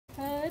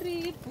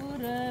I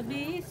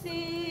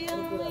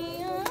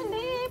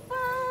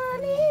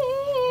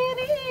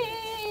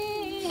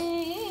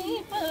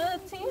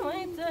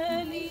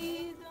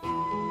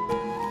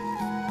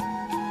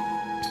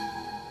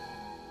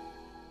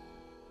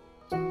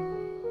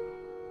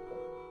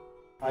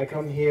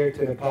come here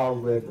to Nepal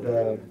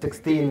with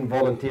 16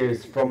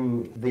 volunteers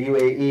from the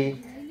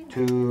UAE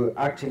to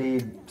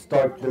actually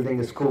start building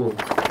a school.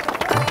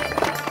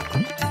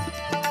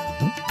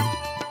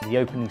 The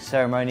opening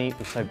ceremony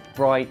was so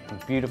bright and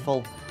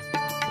beautiful.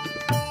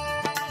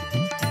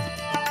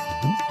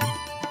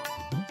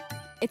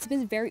 It's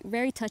been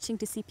very touching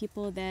to see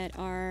people that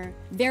are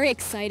very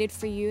excited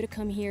for you to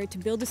come here to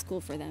build a school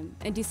for them,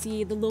 and to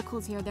see the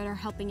locals here that are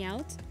helping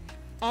out.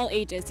 All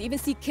ages. You even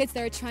see kids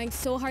that are trying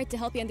so hard to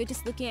help you and they're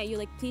just looking at you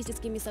like, please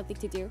just give me something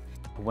to do.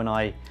 When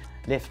I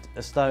lift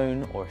a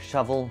stone or a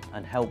shovel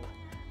and help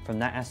from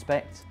that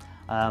aspect,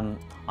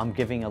 I'm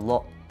giving a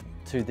lot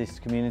to this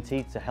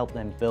community to help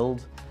them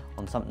build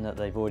on something that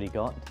they've already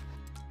got.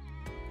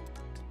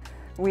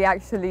 We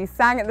actually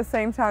sang at the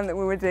same time that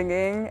we were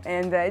digging,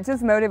 and it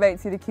just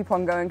motivates you to keep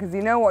on going because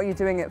you know what you're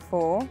doing it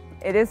for.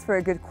 It is for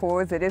a good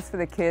cause, it is for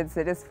the kids,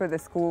 it is for the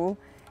school,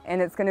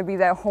 and it's going to be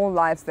their whole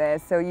lives there,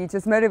 so you're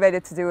just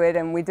motivated to do it,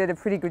 and we did a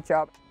pretty good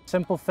job.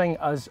 Simple thing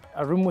as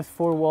a room with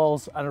 4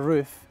 walls and a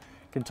roof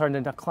can turn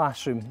into a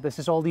classroom. This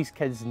is all these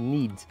kids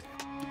need.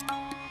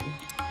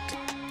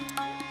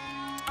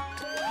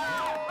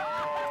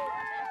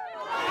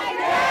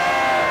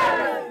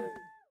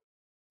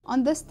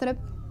 On this trip,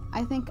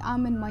 I think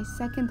I'm in my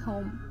second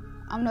home.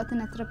 I'm not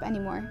in a trip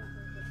anymore.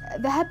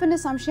 The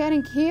happiness I'm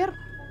sharing here,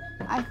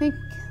 I think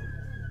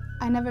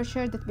I never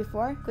shared it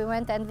before. We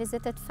went and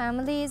visited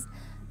families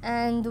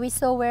and we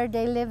saw where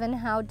they live and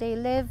how they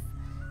live.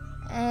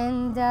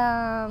 And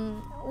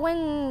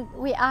when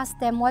we asked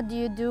them, what do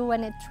you do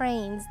when it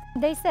rains?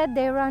 They said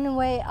they run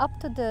away up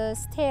to the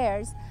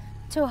stairs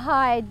to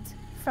hide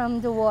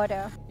from the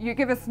water. You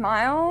give a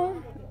smile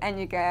and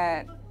you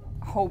get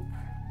hope,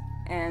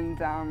 and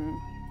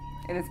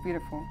it is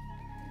beautiful.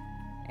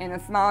 And a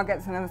smile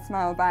gets another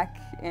smile back,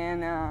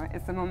 and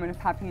it's a moment of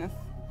happiness.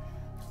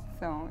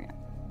 So, yeah.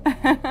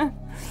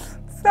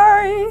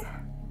 Sorry.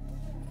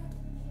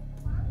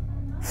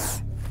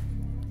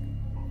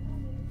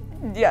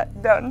 Yeah,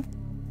 done.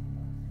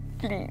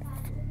 Please.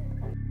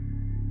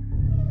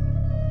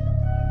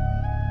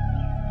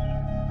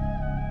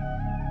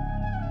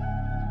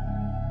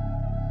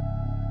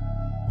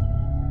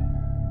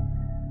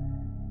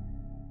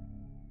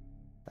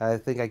 I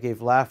think I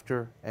gave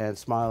laughter and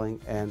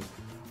smiling and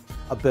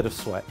a bit of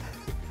sweat.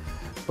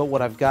 But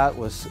what I've got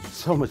was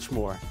so much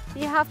more.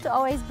 You have to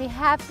always be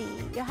happy.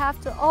 You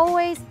have to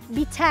always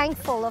be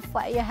thankful of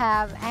what you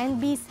have and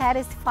be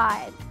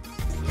satisfied.